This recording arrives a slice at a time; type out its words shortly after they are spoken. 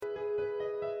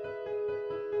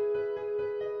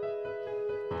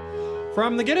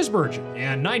From the Gettysburg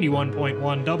and 91.1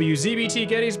 WZBT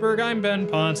Gettysburg, I'm Ben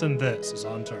Ponce, and this is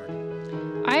On Target.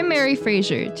 I'm Mary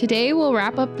Frazier. Today we'll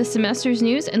wrap up the semester's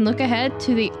news and look ahead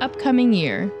to the upcoming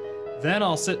year. Then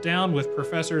I'll sit down with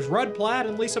Professors Rudd Platt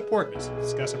and Lisa Portness to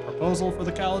discuss a proposal for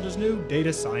the college's new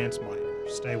data science minor.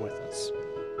 Stay with us.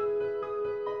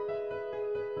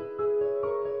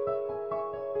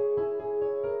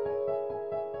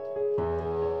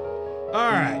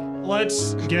 All right,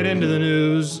 let's get into the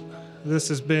news. This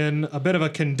has been a bit of a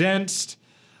condensed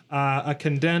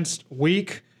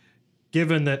week,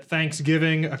 given that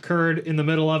Thanksgiving occurred in the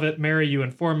middle of it. Mary, you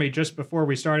informed me just before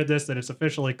we started this that it's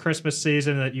officially Christmas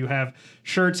season, that you have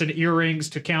shirts and earrings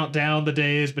to count down the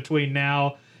days between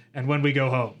now and when we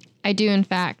go home. I do, in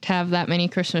fact, have that many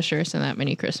Christmas shirts and that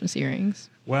many Christmas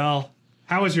earrings. Well,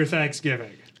 how was your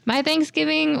Thanksgiving? My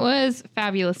Thanksgiving was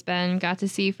fabulous, Ben. Got to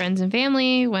see friends and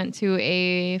family, went to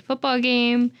a football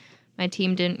game. My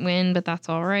team didn't win, but that's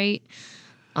all right.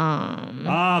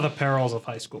 The perils of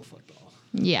high school football.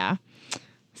 Yeah.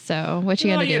 So what you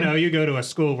gonna do? You know, you go to a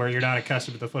school where you're not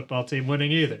accustomed to the football team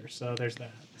winning either. So there's that.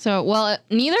 So, well,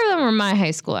 neither of them were my high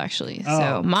school, actually. Oh.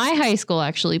 So my high school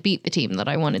actually beat the team that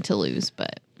I wanted to lose.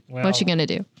 But what you gonna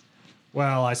do?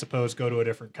 Well, I suppose go to a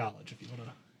different college if you want to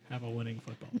have a winning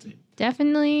football team.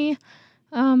 Definitely.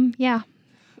 Yeah.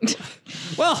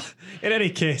 Well, in any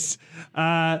case,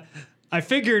 I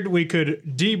figured we could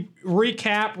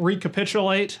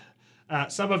recapitulate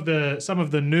some of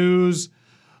the news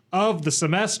of the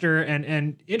semester,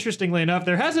 and interestingly enough,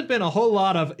 there hasn't been a whole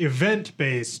lot of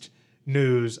event-based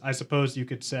news, I suppose you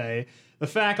could say. The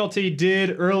faculty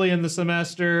did early in the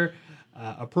semester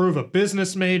approve a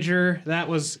business major. That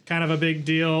was kind of a big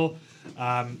deal.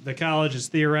 The college is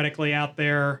theoretically out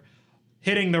there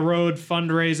hitting the road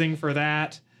fundraising for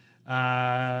that.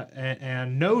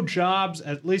 And no jobs,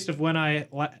 at least as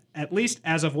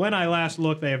of when I last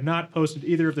looked, they have not posted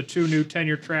either of the two new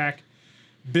tenure track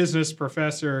business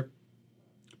professor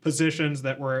positions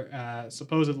that were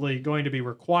supposedly going to be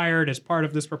required as part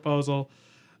of this proposal.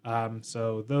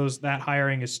 So that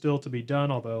hiring is still to be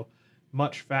done, although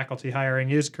much faculty hiring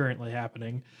is currently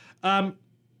happening.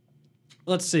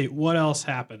 Let's see, what else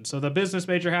happened? So the business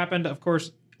major happened. Of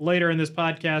course, later in this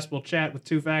podcast, we'll chat with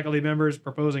two faculty members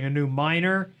proposing a new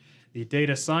minor, the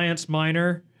data science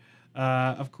minor.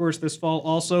 Of course, this fall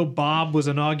also, Bob was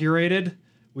inaugurated.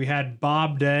 We had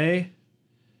Bob Day.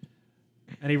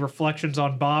 Any reflections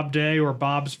on Bob Day or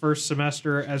Bob's first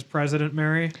semester as president,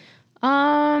 Mary?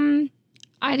 I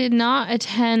did not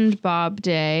attend Bob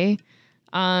Day.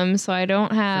 So I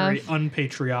don't have... Very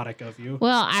unpatriotic of you.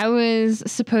 Well, I was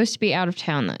supposed to be out of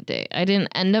town that day. I didn't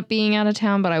end up being out of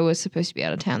town, but I was supposed to be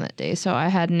out of town that day. So I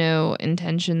had no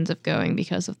intentions of going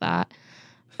because of that.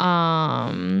 But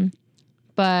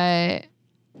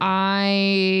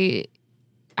I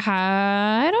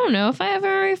don't know if I have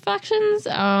any reflections.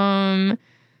 I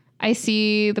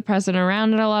see the president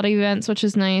around at a lot of events, which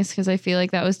is nice because I feel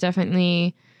like that was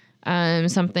definitely...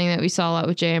 something that we saw a lot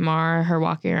with JMR, her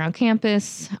walking around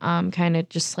campus, kind of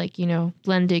just like,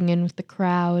 blending in with the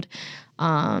crowd.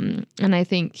 And I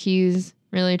think he's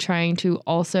really trying to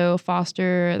also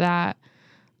foster that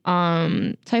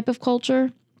type of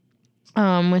culture,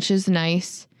 which is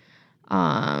nice.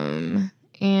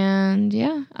 And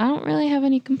yeah, I don't really have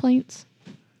any complaints.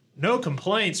 No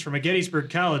complaints from a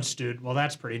Gettysburg College student. Well,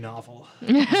 that's pretty novel.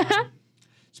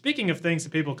 Speaking of things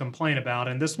that people complain about,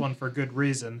 and this one for good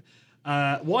reason,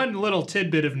 one little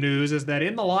tidbit of news is that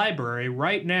in the library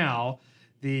right now,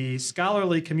 the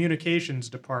Scholarly Communications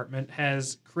Department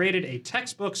has created a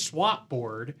textbook swap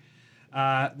board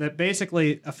that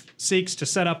basically seeks to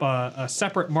set up a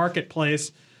separate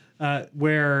marketplace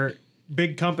where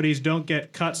big companies don't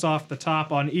get cuts off the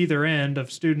top on either end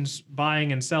of students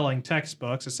buying and selling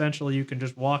textbooks. Essentially, you can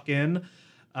just walk in,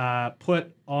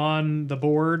 put on the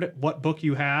board what book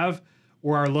you have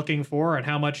or are looking for and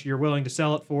how much you're willing to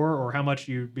sell it for or how much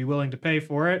you'd be willing to pay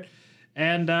for it.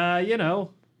 And,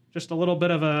 just a little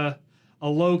bit of a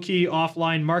low-key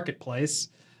offline marketplace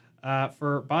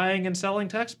for buying and selling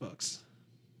textbooks.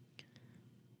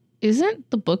 Isn't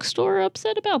the bookstore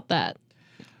upset about that?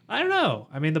 I don't know.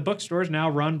 I mean, the bookstore is now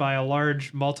run by a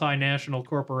large multinational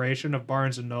corporation of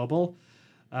Barnes & Noble.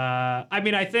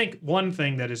 I think one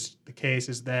thing that is the case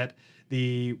is that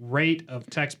the rate of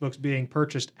textbooks being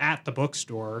purchased at the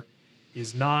bookstore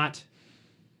is not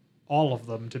all of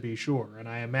them, to be sure. And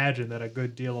I imagine that a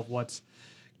good deal of what's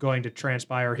going to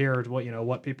transpire here is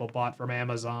what people bought from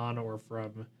Amazon or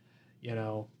from,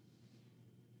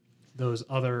 those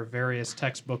other various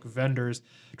textbook vendors.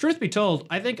 Truth be told,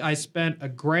 I think I spent a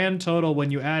grand total,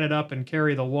 when you add it up and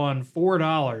carry the one,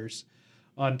 $4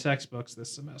 on textbooks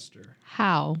this semester.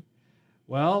 How?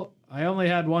 Well, I only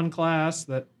had one class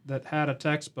that had a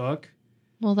textbook,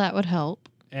 Well, that would help.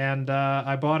 and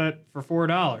I bought it for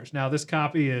 $4. Now this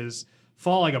copy is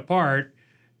falling apart,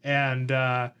 and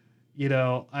I should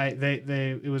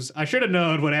have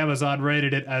known when Amazon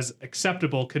rated it as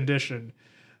acceptable condition,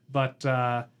 but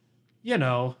I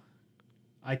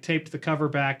taped the cover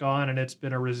back on, and it's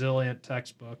been a resilient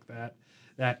textbook,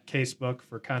 that casebook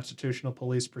for constitutional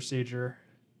police procedure.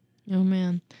 Oh,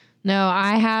 man. No,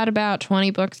 I had about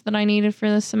 20 books that I needed for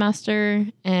this semester,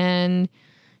 and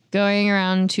going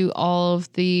around to all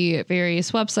of the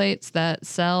various websites that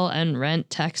sell and rent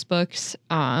textbooks,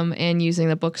 and using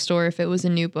the bookstore if it was a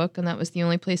new book, and that was the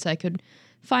only place I could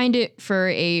find it for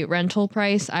a rental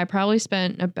price, I probably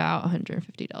spent about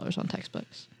 $150 on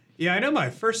textbooks. Yeah, I know my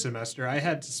first semester I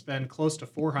had to spend close to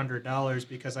 $400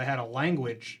 because I had a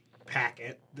language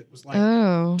packet that was like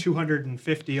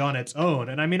 $250 on its own.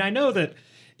 And I mean, I know that,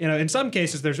 in some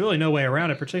cases there's really no way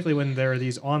around it, particularly when there are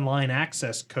these online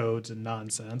access codes and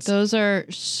nonsense. Those are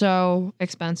so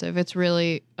expensive. It's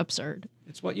really absurd.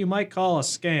 It's what you might call a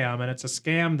scam, and it's a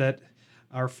scam that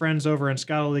our friends over in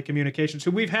Scholarly Communications,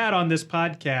 who we've had on this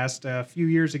podcast a few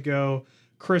years ago,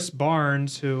 Chris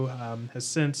Barnes, who has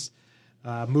since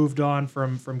moved on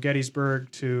from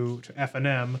Gettysburg to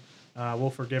F&M. We'll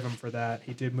forgive him for that.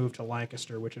 He did move to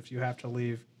Lancaster, which if you have to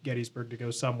leave Gettysburg to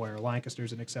go somewhere,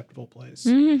 Lancaster's an acceptable place.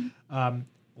 Mm-hmm.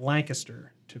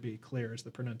 Lancaster, to be clear, is the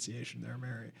pronunciation there,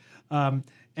 Mary.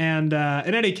 In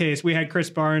any case, we had Chris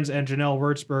Barnes and Janelle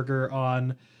Wurzberger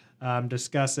on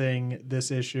discussing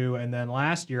this issue. And then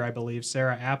last year, I believe,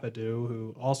 Sarah Apadu,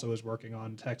 who also is working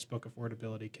on textbook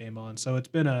affordability, came on. So it's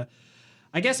been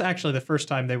I guess actually the first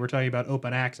time they were talking about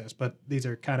open access, but these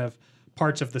are kind of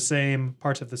parts of the same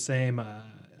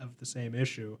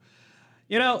issue.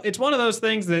 It's one of those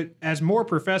things that as more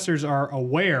professors are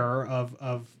aware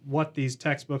of what these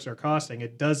textbooks are costing,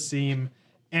 it does seem,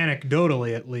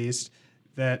 anecdotally at least,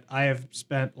 that I have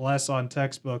spent less on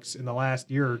textbooks in the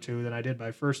last year or two than I did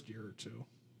my first year or two.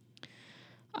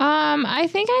 I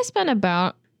think I spend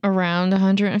about around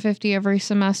 $150 every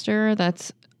semester.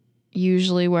 That's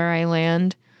usually where I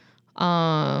land.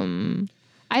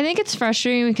 I think it's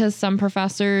frustrating because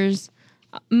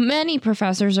many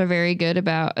professors are very good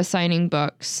about assigning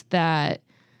books that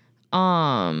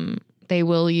they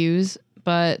will use,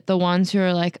 but the ones who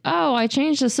are like, oh, I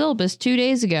changed the syllabus 2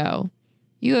 days ago.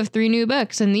 You have 3 new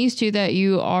books, and these 2 that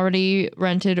you already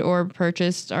rented or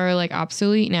purchased are like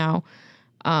obsolete now.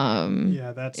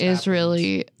 Is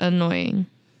really annoying.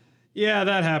 Yeah,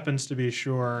 that happens, to be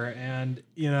sure. And,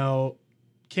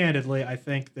 candidly, I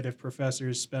think that if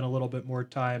professors spent a little bit more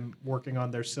time working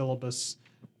on their syllabus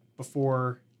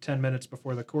 10 minutes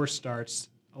before the course starts,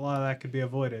 a lot of that could be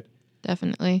avoided.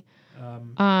 Definitely.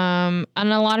 And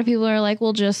a lot of people are like,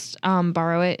 we'll just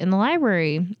borrow it in the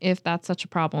library if that's such a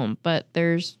problem. But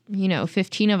there's,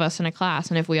 15 of us in a class,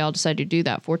 and if we all decide to do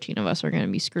that, 14 of us are going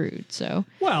to be screwed. So.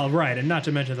 Well, right, and not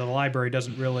to mention that the library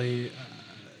doesn't really,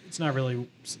 it's not really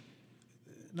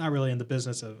in the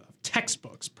business of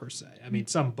textbooks per se. I mean,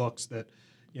 some books that,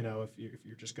 if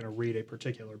you're just going to read a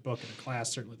particular book in a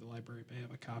class, certainly the library may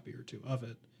have a copy or 2 of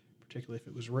it, particularly if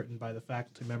it was written by the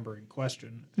faculty member in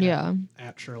question.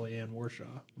 At Shirley Ann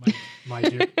Warshaw,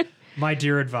 my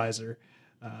dear advisor,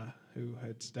 who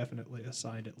has definitely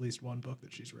assigned at least one book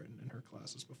that she's written in her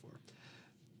classes before.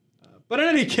 But in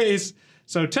any case,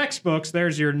 so textbooks,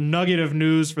 there's your nugget of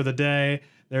news for the day.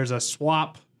 There's a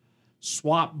swap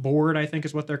board, I think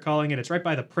is what they're calling it. It's right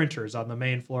by the printers on the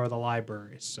main floor of the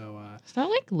library. So it's not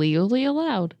like legally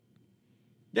allowed.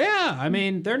 Yeah, I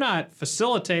mean, they're not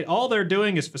all they're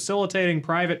doing is facilitating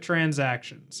private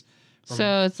transactions.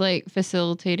 So it's like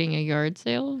facilitating a yard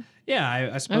sale?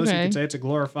 Yeah, I suppose you could say it's a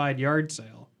glorified yard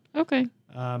sale. Okay.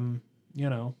 I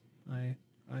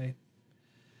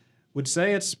would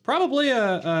say it's probably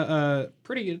a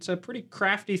pretty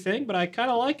crafty thing, but I kind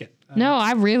of like it. No,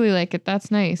 I really like it. That's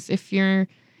nice. If you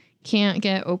can't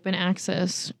get open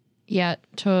access yet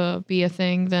to be a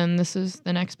thing, then this is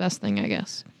the next best thing, I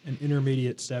guess. An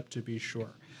intermediate step, to be sure.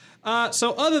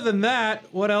 So other than that,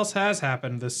 what else has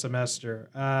happened this semester?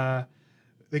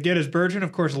 The Gettysburgian,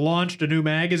 of course, launched a new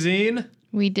magazine.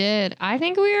 We did. I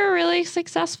think we were really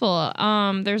successful.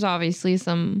 There's obviously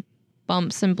some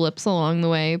bumps and blips along the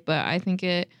way, but I think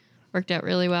it worked out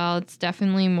really well. It's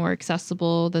definitely more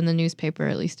accessible than the newspaper,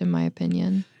 at least in my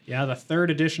opinion. Yeah, the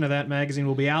 3rd edition of that magazine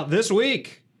will be out this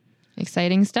week.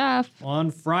 Exciting stuff. On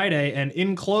Friday, and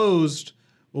enclosed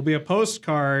will be a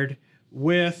postcard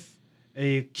with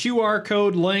a QR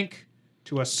code link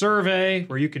to a survey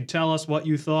where you can tell us what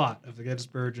you thought of the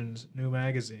Gettysburgians' new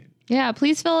magazine. Yeah,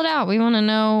 please fill it out. We want to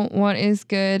know what is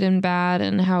good and bad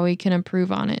and how we can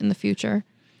improve on it in the future.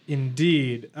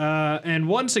 Indeed. And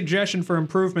one suggestion for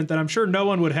improvement that I'm sure no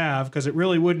one would have, because it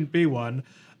really wouldn't be one,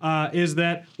 is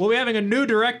that we'll be having a new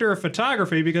director of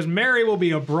photography because Mary will be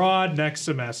abroad next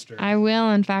semester. I will,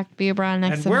 in fact, be abroad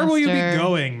next semester. And where will you be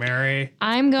going, Mary?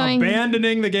 I'm going...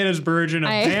 Abandoning the Gettysburgian,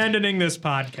 abandoning this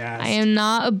podcast. I am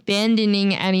not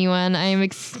abandoning anyone. I am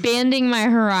expanding my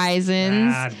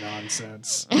horizons.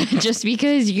 Nonsense. Just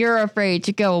because you're afraid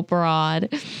to go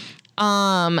abroad.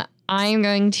 I am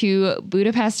going to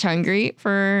Budapest, Hungary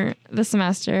for the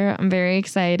semester. I'm very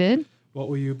excited. What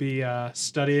will you be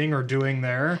studying or doing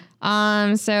there?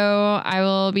 So I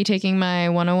will be taking my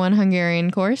 101 Hungarian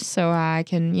course so I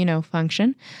can,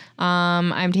 function.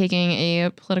 I'm taking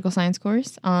a political science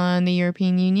course on the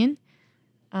European Union.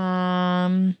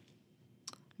 I'm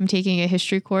taking a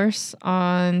history course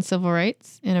on civil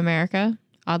rights in America,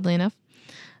 oddly enough.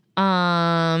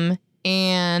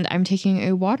 And I'm taking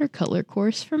a watercolor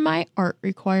course for my art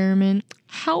requirement.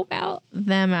 How about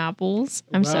them apples?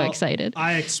 I'm so excited.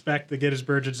 I expect the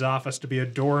Gettysburgians' office to be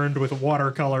adorned with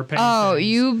watercolor paintings. Oh,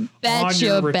 you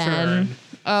betcha, Ben.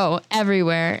 Oh,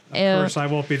 everywhere. Of course, I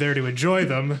won't be there to enjoy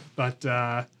them, but...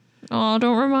 oh,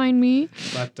 don't remind me.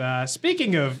 But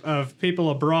speaking of people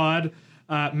abroad,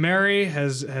 Mary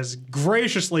has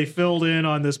graciously filled in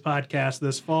on this podcast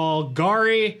this fall.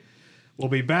 Gari will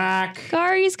be back.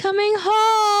 Gari's coming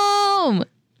home.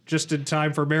 Just in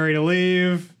time for Mary to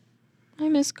leave. I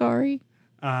miss Gari.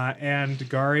 And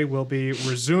Gari will be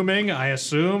resuming, I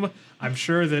assume. I'm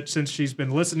sure that since she's been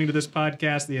listening to this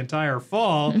podcast the entire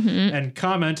fall and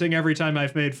commenting every time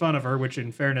I've made fun of her, which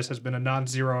in fairness has been a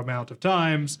non-zero amount of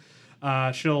times,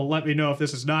 she'll let me know if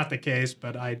this is not the case,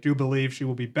 but I do believe she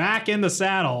will be back in the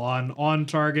saddle on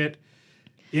Target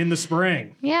in the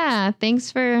spring. Yeah, thanks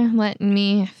for letting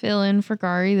me fill in for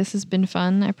Gari. This has been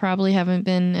fun. I probably haven't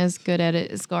been as good at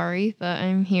it as Gari, but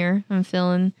I'm here. I'm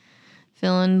filling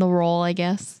the role, I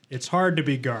guess. It's hard to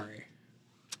be Gari.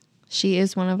 She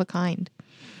is one of a kind.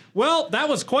 Well, that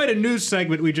was quite a news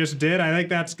segment we just did. I think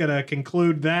that's going to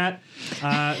conclude that.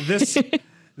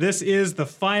 This is the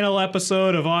final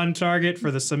episode of On Target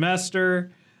for the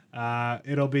semester.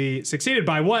 It'll be succeeded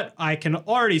by what I can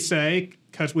already say,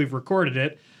 because we've recorded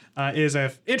it, is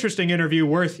an interesting interview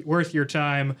worth your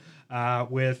time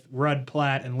with Rudd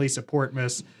Platt and Lisa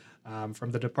Portmas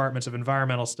from the Departments of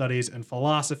Environmental Studies and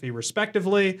Philosophy,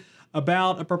 respectively,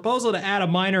 about a proposal to add a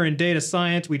minor in data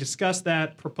science. We discussed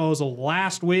that proposal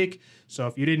last week, so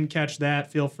if you didn't catch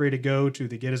that, feel free to go to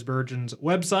the Gettysburgians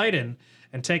website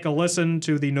and take a listen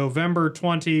to the November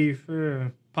 20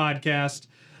 podcast,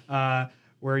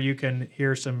 where you can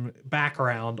hear some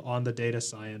background on the data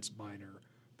science minor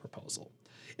proposal.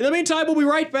 In the meantime, we'll be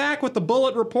right back with the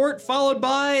Bullet Report, followed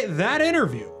by that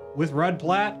interview with Rudd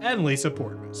Platt and Lisa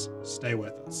Portmas. Stay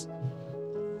with us.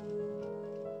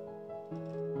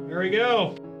 There we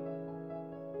go.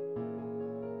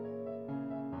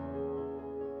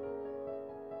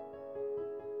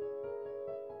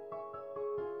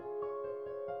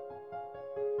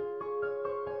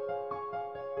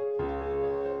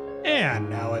 And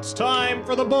now it's time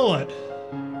for the Bullet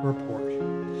Report.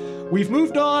 We've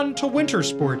moved on to winter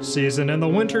sports season, and the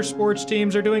winter sports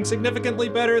teams are doing significantly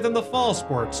better than the fall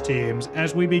sports teams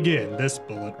as we begin this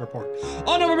Bullet Report.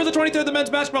 On November the 23rd, the men's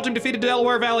basketball team defeated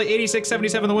Delaware Valley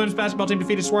 86-77. The women's basketball team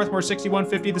defeated Swarthmore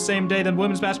 61-50 the same day. The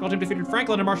women's basketball team defeated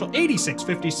Franklin and Marshall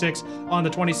 86-56 on the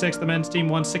 26th. The men's team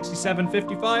won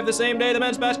 67-55 the same day. The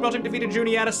men's basketball team defeated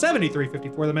Juniata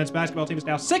 73-54. The men's basketball team is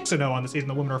now 6-0 on the season.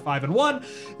 The women are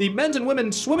 5-1. The men's and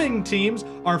women's swimming teams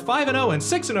are 5-0 and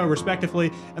 6-0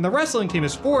 respectively, and the wrestling team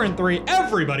is 4-3.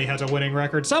 Everybody has a winning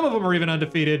record. Some of them are even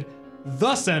undefeated.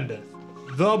 Thus endeth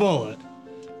the Bullet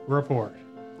Report.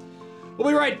 We'll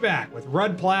be right back with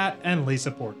Rudd Platt and Lisa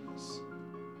Portmas.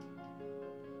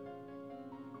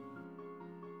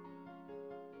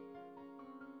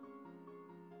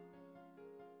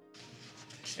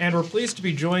 And we're pleased to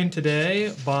be joined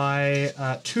today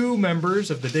by two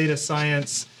members of the Data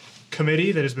Science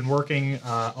Committee that has been working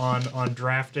on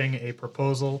drafting a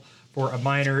proposal for a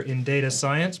minor in data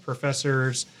science.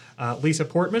 Professors Lisa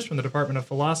Portmas from the Department of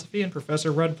Philosophy and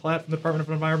Professor Rudd Platt from the Department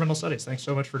of Environmental Studies. Thanks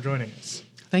so much for joining us.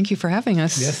 Thank you for having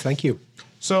us. Yes, thank you.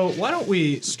 So why don't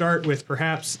we start with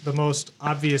perhaps the most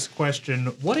obvious question.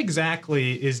 What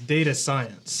exactly is data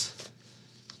science?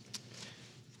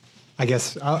 I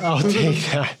guess I'll take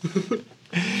that.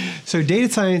 So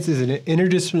data science is an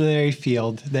interdisciplinary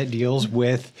field that deals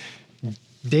with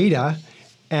data,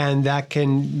 and that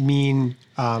can mean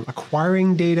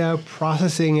acquiring data,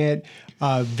 processing it,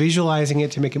 visualizing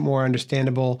it to make it more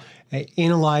understandable,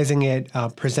 analyzing it,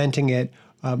 presenting it,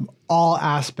 all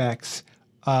aspects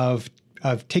of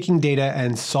taking data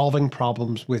and solving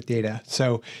problems with data.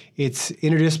 So it's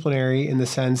interdisciplinary in the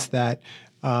sense that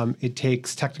it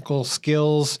takes technical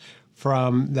skills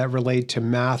that relate to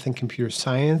math and computer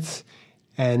science,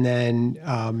 and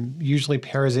then usually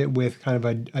pairs it with kind of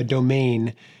a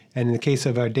domain. And in the case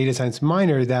of a data science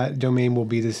minor, that domain will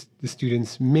be the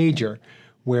student's major,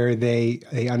 where they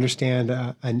understand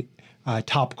a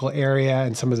topical area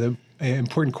and some of the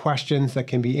important questions that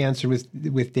can be answered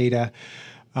with data.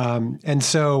 And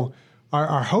so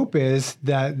our hope is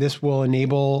that this will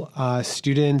enable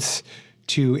students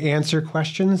to answer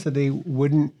questions that they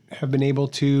wouldn't have been able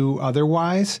to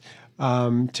otherwise,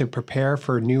 to prepare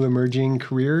for new emerging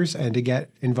careers and to get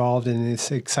involved in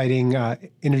this exciting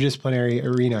interdisciplinary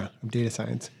arena of data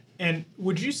science. And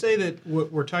would you say that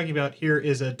what we're talking about here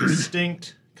is a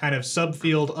distinct kind of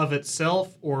subfield of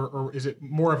itself, or is it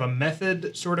more of a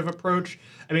method sort of approach?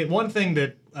 I mean, one thing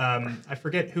that I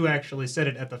forget who actually said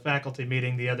it at the faculty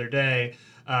meeting the other day,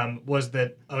 was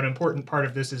that an important part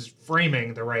of this is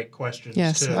framing the right questions.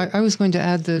 Yes, too. I was going to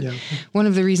add that one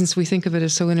of the reasons we think of it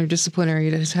as so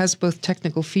interdisciplinary, it has both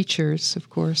technical features, of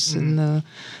course, in the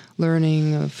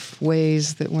learning of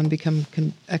ways that one become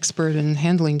expert in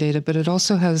handling data, but it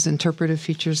also has interpretive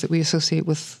features that we associate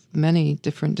with many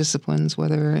different disciplines,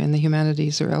 whether in the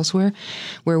humanities or elsewhere,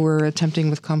 where we're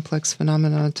attempting with complex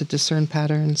phenomena to discern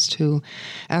patterns, to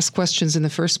ask questions in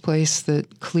the first place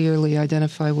that clearly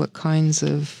identify what kinds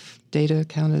of data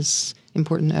count as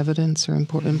important evidence or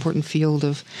important field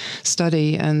of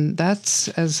study. And that's,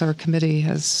 as our committee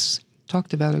has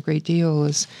talked about a great deal,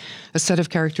 is a set of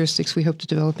characteristics we hope to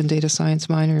develop in data science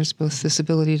minors, both this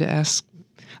ability to ask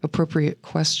appropriate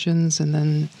questions and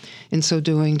then in so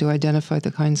doing to identify the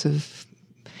kinds of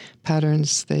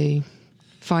patterns they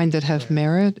find that have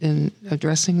merit in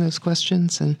addressing those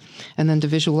questions, and then to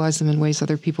visualize them in ways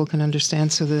other people can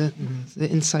understand so the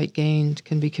insight gained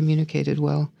can be communicated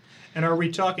well. And are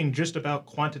we talking just about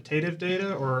quantitative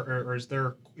data, or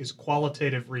is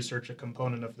qualitative research a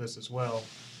component of this as well?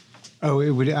 Oh,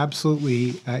 it would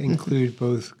absolutely include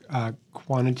both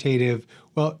quantitative,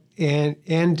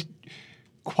 and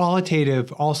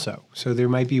qualitative also. So there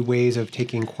might be ways of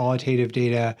taking qualitative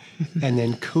data and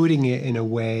then coding it in a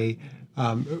way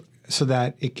so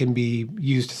that it can be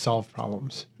used to solve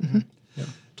problems. Mm-hmm. Yeah.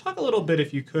 Talk a little bit,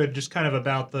 if you could, just kind of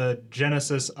about the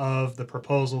genesis of the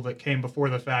proposal that came before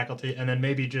the faculty, and then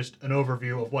maybe just an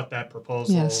overview of what that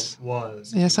proposal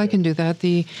was. Yes, I can do that.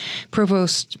 The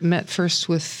provost met first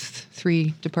with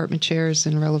 3 department chairs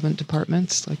in relevant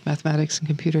departments like mathematics and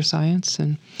computer science,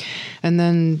 and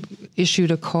then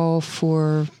issued a call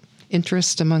for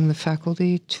interest among the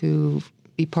faculty to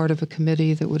be part of a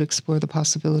committee that would explore the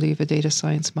possibility of a data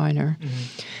science minor.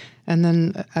 Mm-hmm. And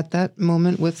then at that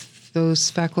moment, with those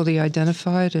faculty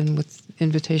identified and with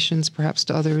invitations perhaps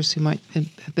to others who might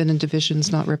have been in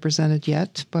divisions not represented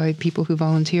yet by people who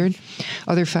volunteered,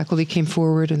 other faculty came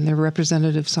forward, and there were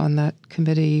representatives on that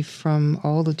committee from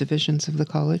all the divisions of the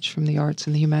college, from the arts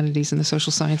and the humanities and the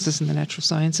social sciences and the natural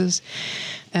sciences.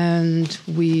 And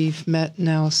we've met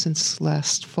now since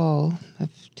last fall of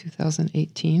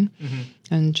 2018,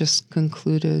 and just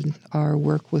concluded our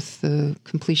work with the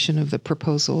completion of the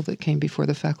proposal that came before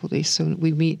the faculty. So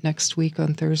we meet next week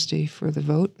on Thursday for the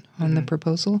vote on the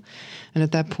proposal. And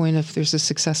at that point, if there's a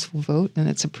successful vote and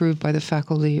it's approved by the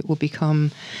faculty, it will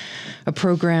become a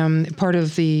program,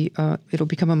 it'll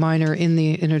become a minor in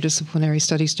the interdisciplinary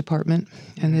studies department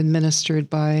and administered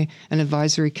by an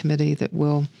advisory committee that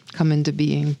will come into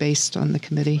being based on the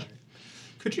committee.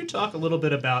 Could you talk a little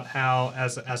bit about how,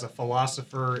 as a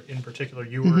philosopher in particular,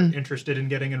 you were interested in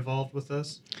getting involved with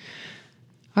this?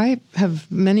 I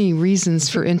have many reasons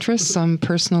for interest, some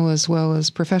personal as well as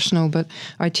professional, but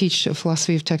I teach a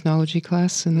philosophy of technology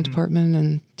class in the department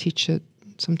and teach it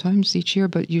sometimes each year,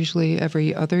 but usually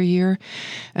every other year.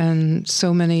 And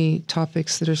so many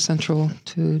topics that are central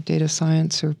to data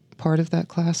science are part of that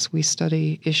class. We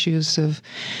study issues of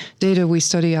data. We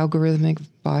study algorithmic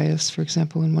bias, for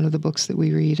example, in one of the books that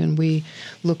we read, and we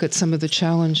look at some of the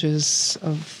challenges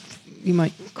of, you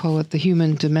might call it the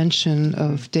human dimension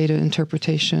of data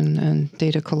interpretation and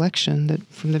data collection, that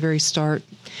from the very start,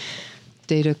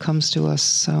 data comes to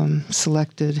us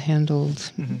selected,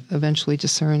 handled, eventually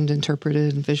discerned,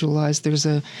 interpreted, and visualized. There's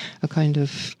a kind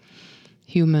of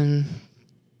human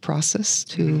process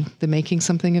to the making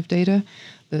something of data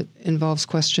that involves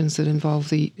questions that involve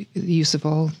the use of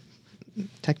all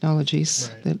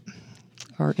technologies that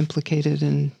are implicated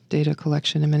in data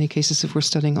collection. In many cases, if we're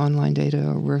studying online data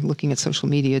or we're looking at social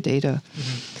media data,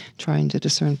 trying to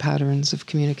discern patterns of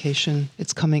communication,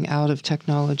 it's coming out of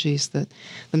technologies that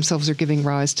themselves are giving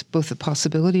rise to both the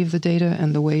possibility of the data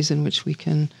and the ways in which we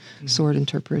can sort,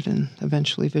 interpret, and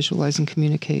eventually visualize and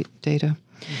communicate data.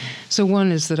 So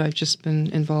one is that I've just been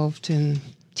involved in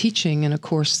teaching in a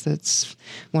course that's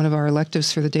one of our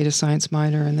electives for the data science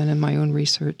minor, and then in my own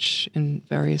research in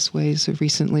various ways. I've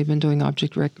recently been doing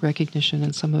object recognition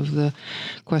and some of the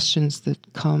questions that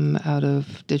come out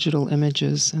of digital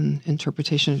images and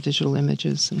interpretation of digital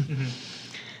images and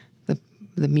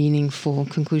the meaningful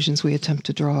conclusions we attempt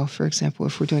to draw. For example,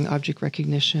 if we're doing object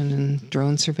recognition and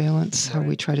drone surveillance, how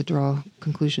we try to draw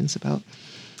conclusions about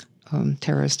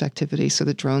terrorist activity so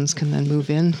that drones can then move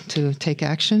in to take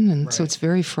action. And so it's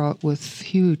very fraught with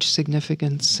huge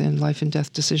significance in life and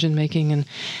death decision making, and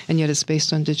yet it's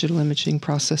based on digital imaging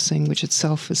processing, which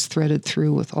itself is threaded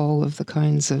through with all of the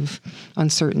kinds of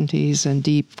uncertainties and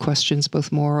deep questions,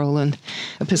 both moral and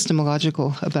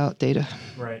epistemological, about data.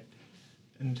 Right.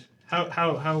 And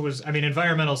how was, I mean,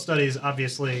 environmental studies,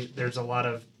 obviously there's a lot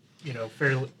of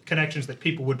fair connections that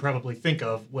people would probably think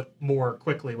of more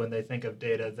quickly when they think of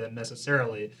data than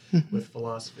necessarily with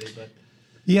philosophy. But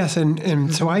yes,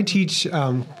 and so I teach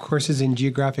courses in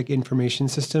geographic information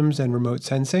systems and remote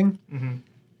sensing.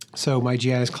 So my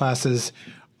GIS classes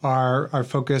are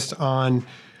focused on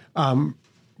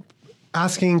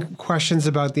asking questions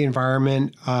about the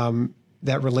environment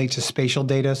that relate to spatial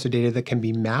data, so data that can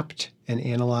be mapped and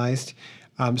analyzed.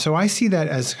 So I see that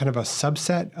as kind of a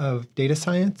subset of data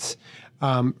science.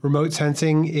 Remote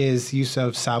sensing is use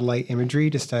of satellite imagery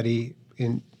to study,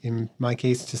 in my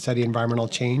case, to study environmental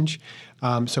change.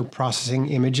 So processing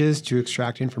images to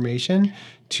extract information,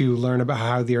 to learn about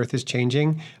how the Earth is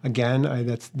changing. Again,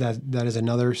 that is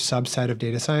another subset of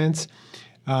data science.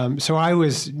 So I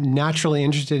was naturally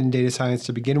interested in data science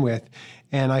to begin with,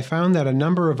 and I found that a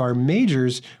number of our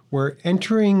majors were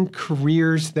entering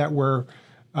careers that were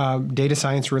data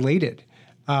science related.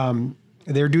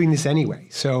 They're doing this anyway.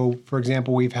 So, for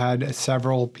example, we've had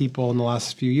several people in the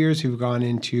last few years who've gone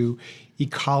into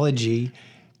ecology,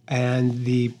 and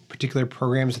the particular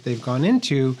programs that they've gone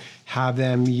into have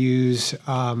them use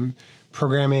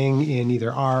programming in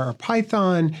either R or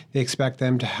Python. They expect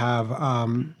them to have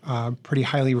pretty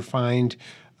highly refined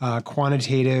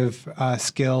quantitative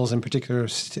skills, in particular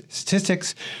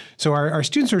statistics. So our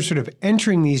students are sort of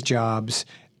entering these jobs,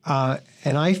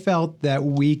 and I felt that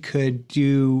we could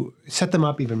set them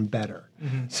up even better.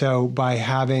 So by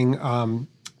having kind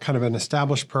of an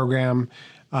established program,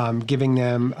 giving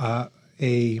them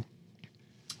a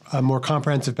more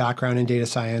comprehensive background in data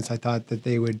science, I thought that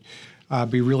they would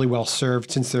be really well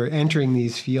served since they're entering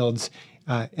these fields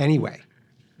anyway.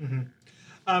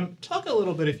 Talk a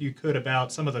little bit, if you could,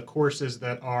 about some of the courses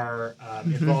that are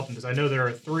involved in this. I know there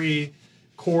are 3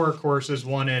 core courses,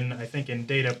 one I think in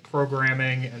data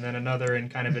programming, and then another in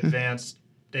kind of advanced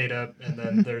data, and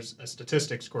then there's a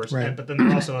statistics course, but then there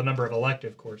are also a number of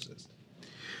elective courses.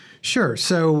 Sure.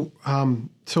 So,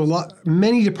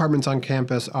 many departments on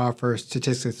campus offer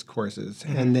statistics courses,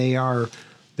 and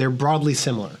they're broadly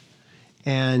similar.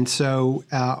 And so,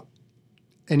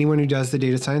 anyone who does the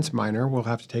data science minor will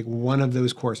have to take one of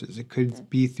those courses. It could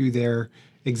be through their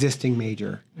existing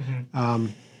major,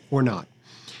 or not.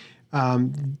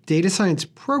 Data science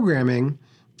programming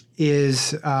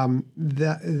is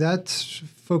that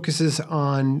focuses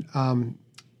on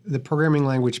the programming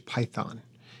language Python.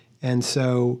 And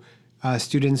so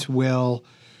students will,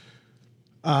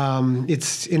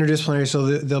 it's interdisciplinary,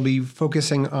 so they'll be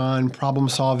focusing on problem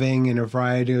solving in a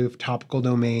variety of topical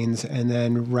domains, and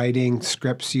then writing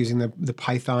scripts using the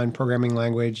Python programming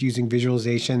language, using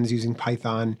visualizations using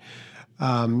Python,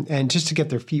 and just to get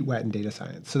their feet wet in data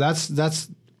science. So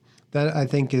that I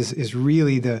think is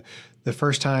really the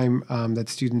first time that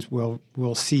students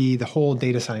will see the whole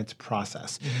data science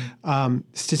process.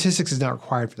 Statistics is not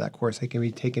required for that course. It can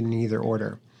be taken in either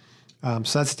order.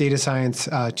 So that's Data Science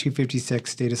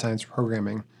 256, Data Science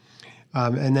Programming.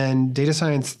 And then Data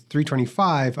Science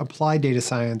 325, Applied Data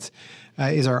Science,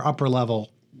 is our upper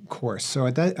level course. So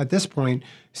at this point,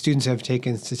 students have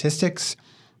taken statistics,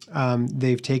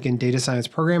 they've taken data science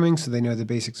programming, so they know the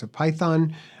basics of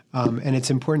Python. And it's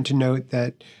important to note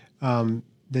that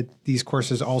these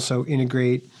courses also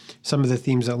integrate some of the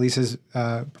themes that Lisa's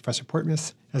Professor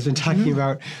Portmas has been talking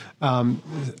about,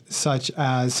 such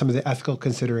as some of the ethical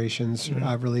considerations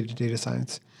related to data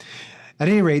science. At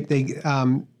any rate,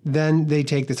 then they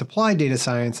take this applied data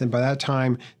science, and by that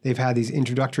time they've had these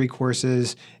introductory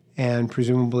courses and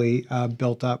presumably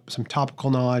built up some topical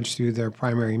knowledge through their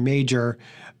primary major,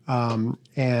 and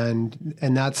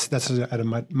that's at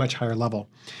a much higher level.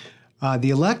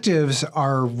 The electives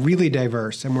are really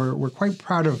diverse, and we're quite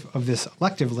proud of this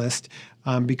elective list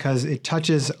because it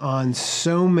touches on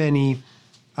so many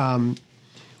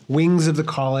wings of the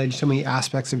college, so many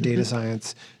aspects of data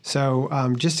science.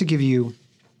 So just to give you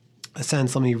a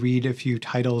sense, let me read a few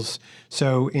titles.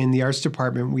 So in the arts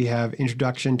department, we have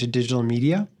Introduction to Digital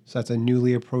Media. So that's a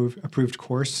newly approved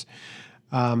course.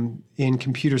 In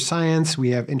computer science, we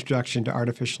have Introduction to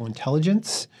Artificial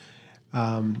Intelligence.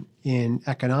 In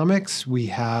economics, we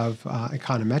have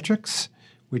econometrics,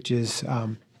 which is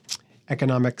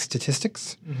economic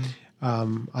statistics.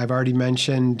 I've already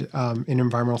mentioned in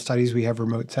environmental studies, we have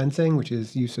remote sensing, which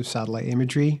is use of satellite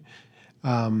imagery.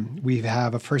 We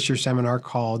have a first-year seminar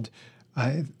called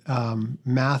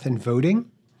Math and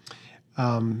Voting.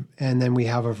 And then we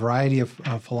have a variety of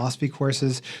philosophy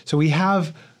courses. So we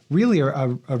have really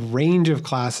a range of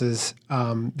classes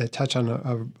that touch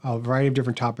on a variety of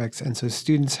different topics. And so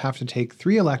students have to take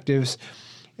 3 electives,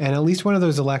 and at least one of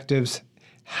those electives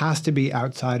has to be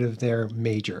outside of their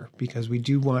major, because we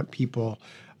do want people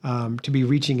to be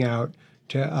reaching out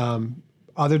to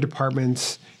other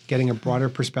departments, getting a broader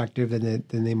perspective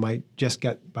than they might just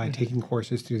get by taking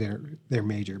courses through their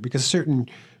major, because certain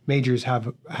majors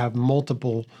have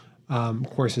multiple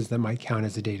courses that might count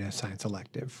as a data science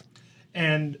elective.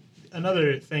 And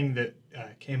another thing that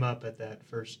came up at the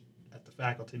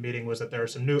faculty meeting was that there are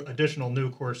some additional new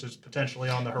courses potentially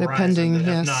on the horizon. They're pending, that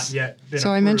have yes. not yet been So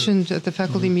I approved. mentioned at the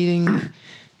faculty meeting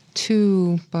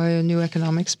 2 by a new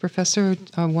economics professor,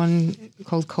 one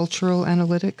called Cultural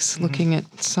Analytics, looking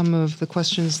at some of the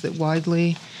questions that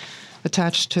widely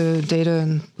attach to data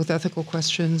and with ethical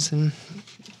questions and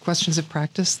questions of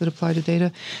practice that apply to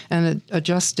data, and a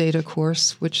Just Data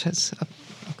course, which has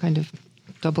a kind of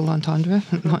double entendre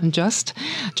on just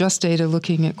data,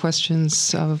 looking at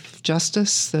questions of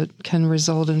justice that can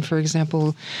result in, for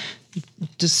example,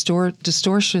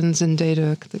 distortions in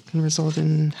data that can result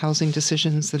in housing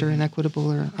decisions that are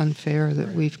inequitable or unfair that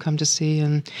we've come to see,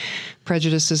 and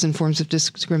prejudices and forms of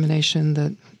discrimination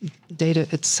that data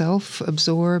itself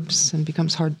absorbs and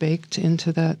becomes hard-baked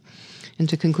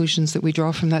into conclusions that we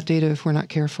draw from that data if we're not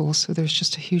careful. So there's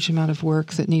just a huge amount of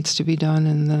work that needs to be done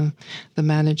in the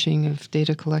managing of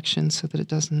data collection so that it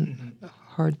doesn't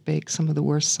hard bake some of the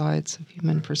worst sides of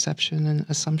human perception and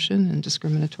assumption and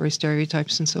discriminatory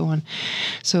stereotypes and so on.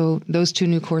 So those 2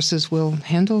 new courses will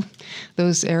handle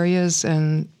those areas,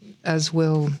 and as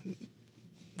will,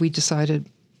 we decided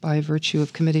by virtue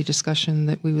of committee discussion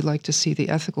that we would like to see the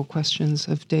ethical questions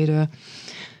of data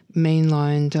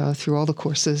mainlined through all the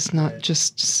courses, not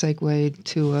just segued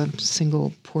to a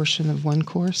single portion of one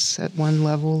course at one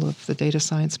level of the data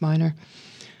science minor.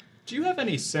 Do you have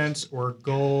any sense or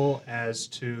goal as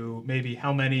to maybe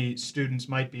how many students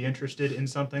might be interested in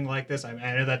something like this? I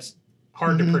know that's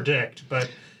hard to predict,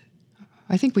 but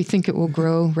I think we think it will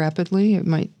grow rapidly. It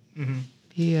might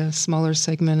be a smaller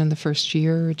segment in the first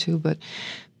year or 2, but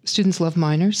students love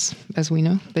minors, as we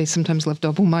know. They sometimes love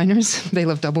double minors. They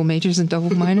love double majors and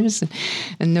double minors.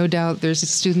 And no doubt there's a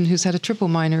student who's had a triple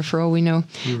minor for all we know.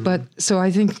 But so I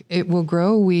think it will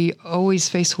grow. We always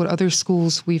face what other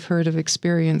schools we've heard have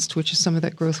experienced, which is some of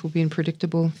that growth will be in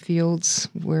predictable fields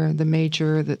where the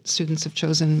major that students have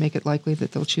chosen make it likely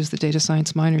that they'll choose the data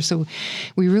science minor. So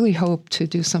we really hope to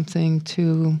do something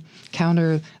to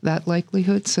counter that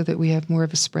likelihood so that we have more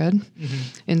of a spread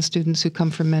in students who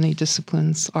come from many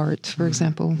disciplines. Art, for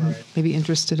example, may be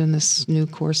interested in this new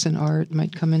course in art,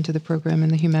 might come into the program in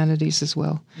the humanities as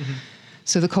well.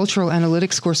 So the cultural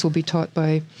analytics course will be taught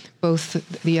by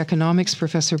both the economics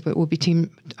professor, but it will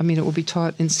be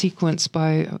taught in sequence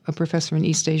by a professor in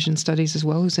East Asian studies as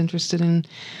well, who's interested in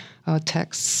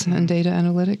texts and data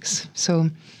analytics.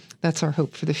 So that's our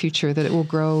hope for the future, that it will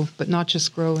grow, but not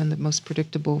just grow in the most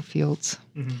predictable fields.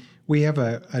 We have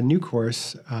a new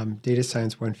course, Data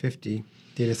Science 150,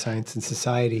 Data Science and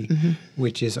Society,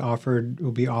 which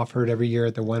will be offered every year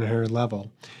at the 100 level.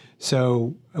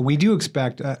 So we do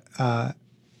expect that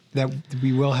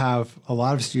we will have a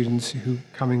lot of students who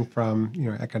coming from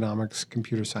economics,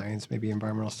 computer science, maybe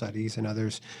environmental studies, and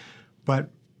others. But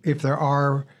if there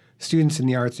are students in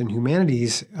the arts and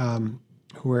humanities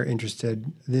who are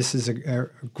interested, this is a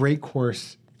great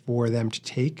course for them to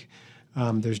take.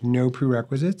 There's no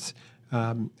prerequisites.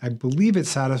 I believe it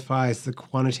satisfies the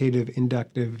quantitative,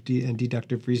 inductive, and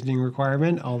deductive reasoning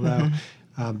requirement, although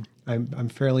I'm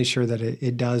fairly sure that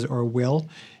it does or will.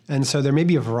 And so there may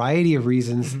be a variety of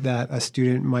reasons that a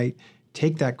student might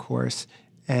take that course.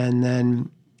 And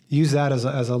then use that as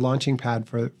a launching pad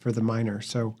for the minor.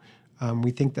 So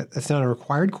we think that that's not a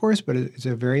required course, but it's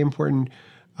a very important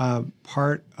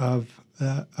part of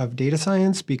data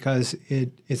science because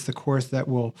it's the course that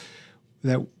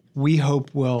we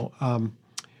hope will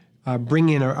bring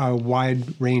in a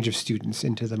wide range of students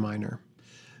into the minor.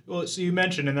 Well, so you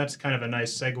mentioned, and that's kind of a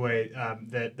nice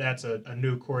segue, that's a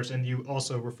new course, and you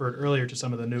also referred earlier to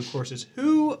some of the new courses.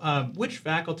 Which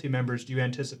faculty members do you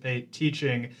anticipate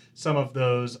teaching some of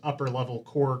those upper level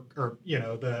core, or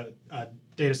the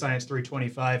Data Science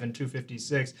 325 and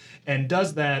 256? And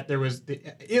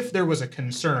if there was a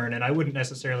concern, and I wouldn't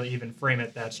necessarily even frame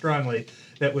it that strongly,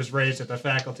 that was raised at the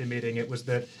faculty meeting, it was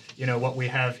that what we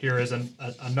have here is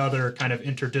another kind of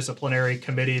interdisciplinary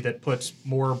committee that puts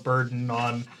more burden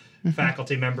on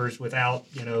faculty members without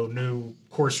new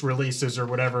course releases or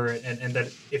whatever, and that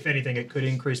if anything it could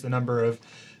increase the number of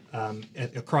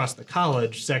across the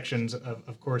college sections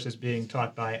of courses being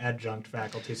taught by adjunct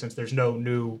faculty, since there's no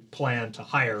new plan to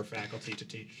hire faculty to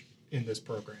teach in this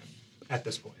program at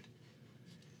this point.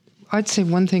 I'd say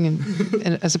one thing,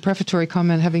 and as a prefatory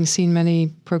comment, having seen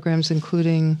many programs,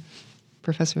 including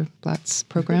Professor Blatt's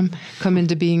program, come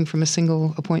into being from a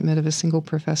single appointment of a single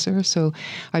professor. So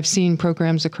I've seen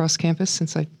programs across campus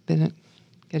since I've been at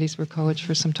Gettysburg College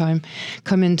for some time,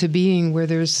 come into being where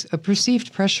there's a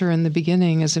perceived pressure in the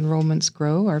beginning as enrollments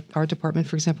grow. Our department,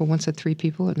 for example, once had 3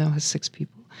 people, it now has 6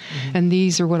 people. Mm-hmm. And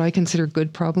these are what I consider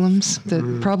good problems.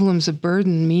 The problems of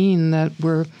burden mean that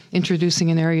we're introducing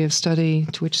an area of study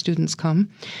to which students come,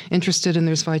 interested in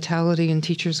there's vitality and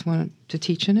teachers want to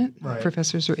teach in it. Right.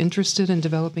 Professors are interested in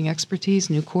developing expertise,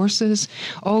 new courses.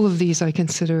 All of these I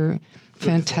consider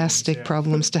fantastic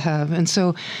problems to have. And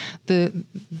so the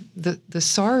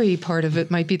sorry part of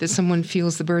it might be that someone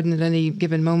feels the burden at any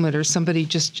given moment or somebody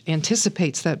just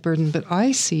anticipates that burden, but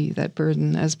I see that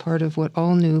burden as part of what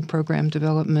all new program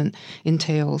development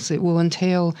entails. It will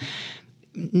entail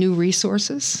new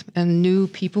resources and new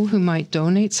people who might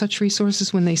donate such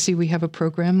resources when they see we have a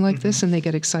program like this and they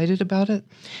get excited about it.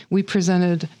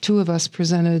 2 of us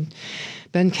presented,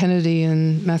 Ben Kennedy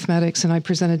in mathematics, and I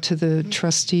presented to the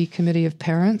trustee committee of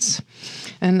parents.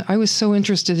 And I was so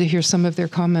interested to hear some of their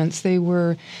comments. They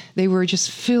were just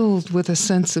filled with a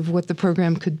sense of what the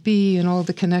program could be and all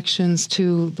the connections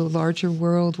to the larger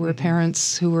world where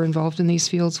parents who were involved in these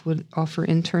fields would offer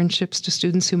internships to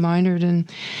students who minored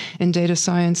in data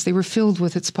science. They were filled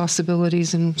with its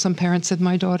possibilities, and some parents said,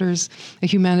 my daughter's a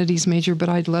humanities major, but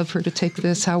I'd love her to take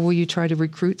this. How will you try to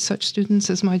recruit such students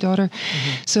as my daughter?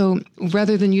 So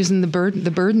rather than using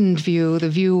the burdened view, the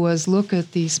view was look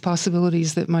at these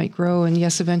possibilities that might grow, and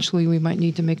yes, eventually we might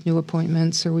need to make new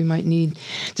appointments or we might need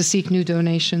to seek new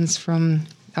donations from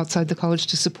outside the college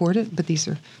to support it, but these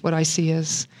are what I see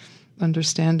as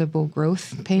understandable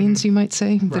growth pains, you might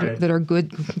say, that are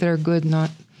good,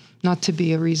 not to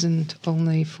be a reason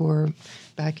only for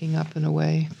backing up and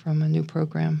away from a new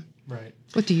program. Right.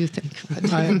 What do you think?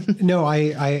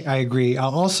 I agree.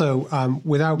 I'll also,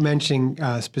 without mentioning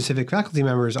specific faculty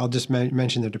members, I'll just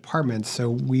mention the departments.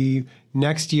 So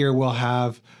next year we'll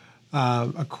have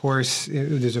a course.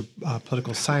 There's a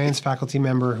political science faculty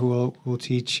member who will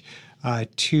teach,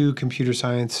 2 computer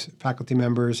science faculty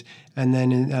members, and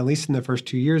then at least in the first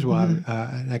 2 years we'll have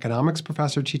an economics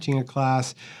professor teaching a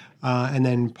class, and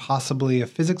then possibly a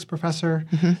physics professor.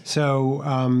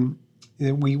 So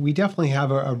we definitely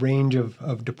have a range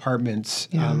of departments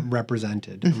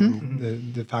represented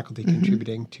among the faculty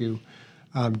contributing to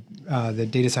the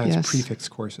data science prefix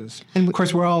courses. And of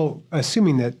course, we're all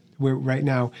assuming that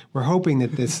we're hoping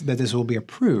that this will be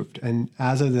approved. And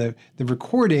as of the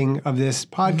recording of this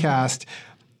podcast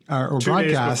or 2 broadcast,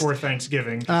 days before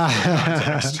Thanksgiving,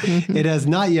 it has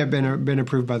not yet been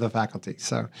approved by the faculty.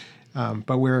 So.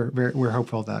 But we're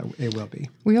hopeful that it will be.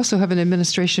 We also have an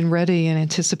administration ready and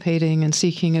anticipating and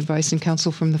seeking advice and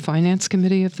counsel from the finance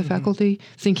committee of the faculty,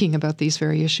 thinking about these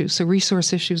very issues. So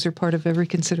resource issues are part of every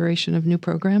consideration of new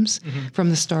programs.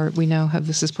 From the start, we now have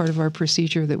this as part of our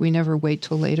procedure that we never wait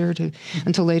until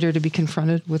later to be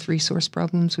confronted with resource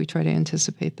problems. We try to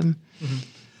anticipate them.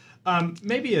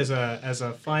 Maybe as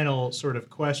a final sort of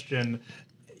question,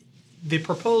 the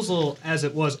proposal, as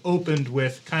it was, opened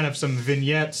with kind of some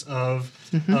vignettes of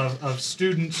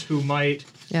students who might,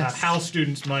 how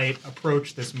students might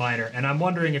approach this minor. And I'm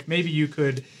wondering if maybe you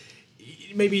could,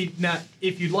 maybe not,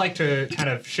 if you'd like to kind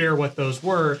of share what those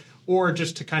were, or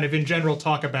just to kind of in general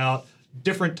talk about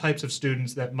different types of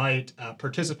students that might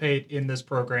participate in this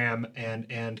program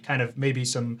and kind of maybe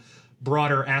some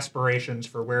broader aspirations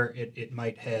for where it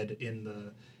might head in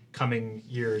the coming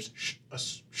years,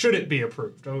 should it be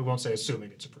approved? We won't say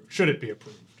assuming it's approved. Should it be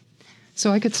approved?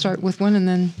 So I could start with one and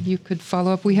then you could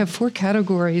follow up. We have 4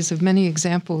 categories of many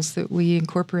examples that we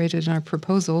incorporated in our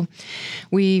proposal.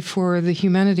 For the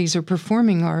humanities or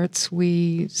performing arts,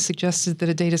 we suggested that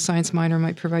a data science minor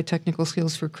might provide technical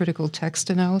skills for critical text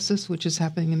analysis, which is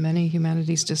happening in many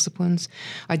humanities disciplines,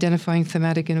 identifying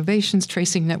thematic innovations,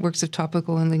 tracing networks of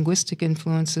topical and linguistic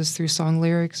influences through song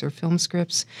lyrics or film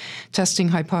scripts, testing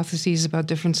hypotheses about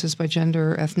differences by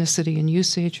gender or ethnicity and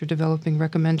usage, or developing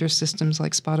recommender systems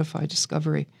like Spotify Discover.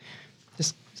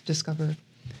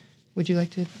 Would you like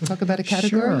to talk about a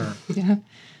category? Sure. Yeah.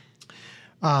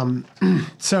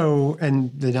 So,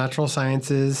 and the natural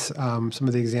sciences, some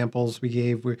of the examples we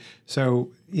gave were, so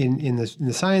in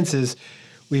the sciences,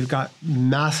 we've got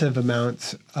massive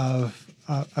amounts of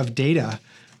data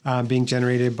being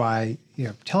generated by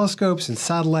telescopes and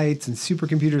satellites and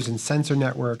supercomputers and sensor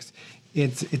networks.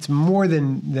 It's more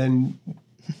than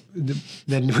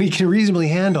we can reasonably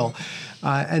handle.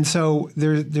 And so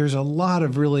there's a lot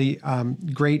of really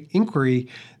great inquiry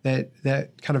that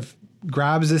kind of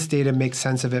grabs this data, makes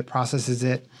sense of it, processes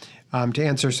it to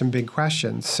answer some big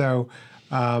questions. So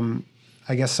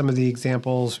I guess some of the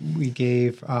examples we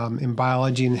gave in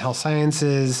biology and health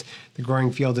sciences, the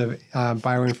growing field of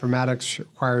bioinformatics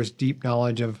requires deep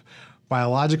knowledge of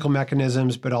biological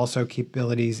mechanisms, but also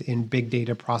capabilities in big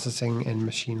data processing and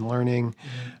machine learning.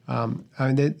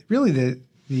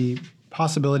 The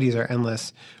possibilities are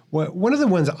endless. One of the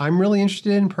ones I'm really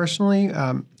interested in personally,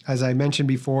 as I mentioned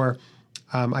before,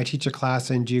 I teach a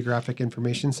class in geographic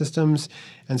information systems,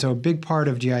 and so a big part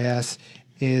of GIS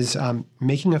is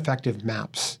making effective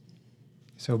maps.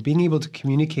 So being able to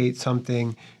communicate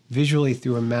something visually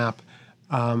through a map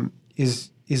is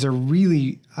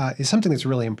something that's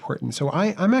really important. So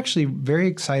I'm actually very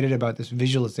excited about this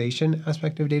visualization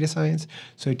aspect of data science.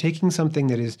 So taking something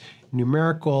that is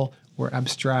numerical or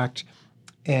abstract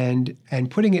and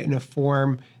putting it in a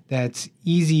form that's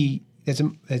easy,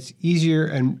 that's easier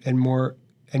and more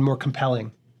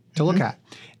compelling to look at.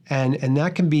 And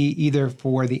that can be either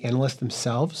for the analysts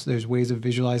themselves. There's ways of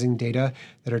visualizing data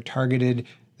that are targeted,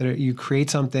 you create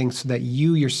something so that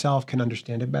you yourself can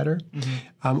understand it better.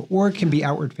 Or it can be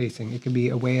outward facing. It can be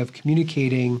a way of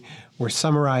communicating or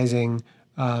summarizing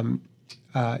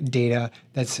data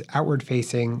that's outward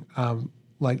facing,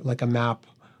 like a map,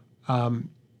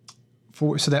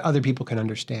 so that other people can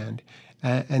understand.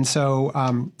 And so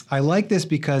I like this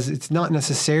because it's not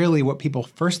necessarily what people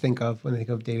first think of when they think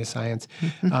of data science,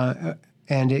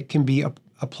 and it can be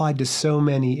applied to so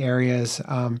many areas,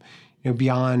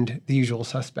 beyond the usual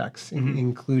suspects,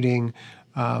 including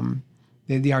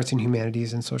the arts and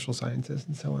humanities and social sciences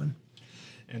and so on.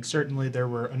 And certainly there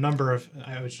were a number of,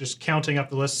 I was just counting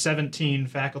up the list, 17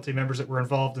 faculty members that were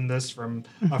involved in this from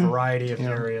a variety of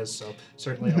areas. So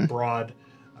certainly a broad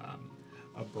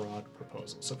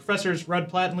proposal. So Professors Rudd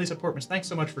Platt and Lisa Portman, thanks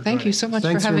so much for joining us. Thank you so much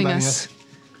Thanks for having inviting us.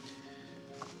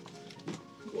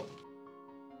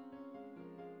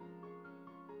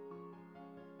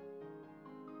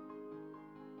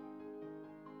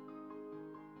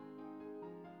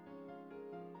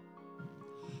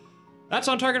 That's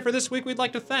On Target for this week. We'd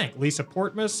like to thank Lisa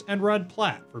Portman and Rudd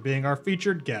Platt for being our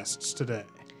featured guests today.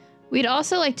 We'd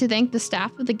also like to thank the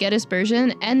staff of the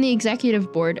Gettysburgian and the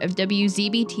executive board of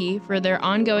WZBT for their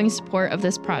ongoing support of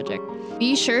this project.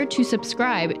 Be sure to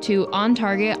subscribe to On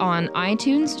Target on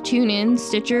iTunes, TuneIn,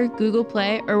 Stitcher, Google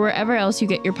Play, or wherever else you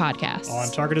get your podcasts.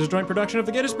 On Target is a joint production of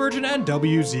the Gettysburgian and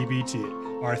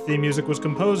WZBT. Our theme music was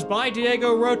composed by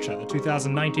Diego Rocha, a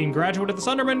 2019 graduate of the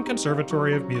Sunderman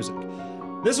Conservatory of Music.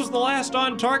 This was the last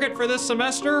On Target for this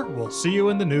semester. We'll see you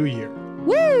in the new year.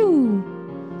 Woo!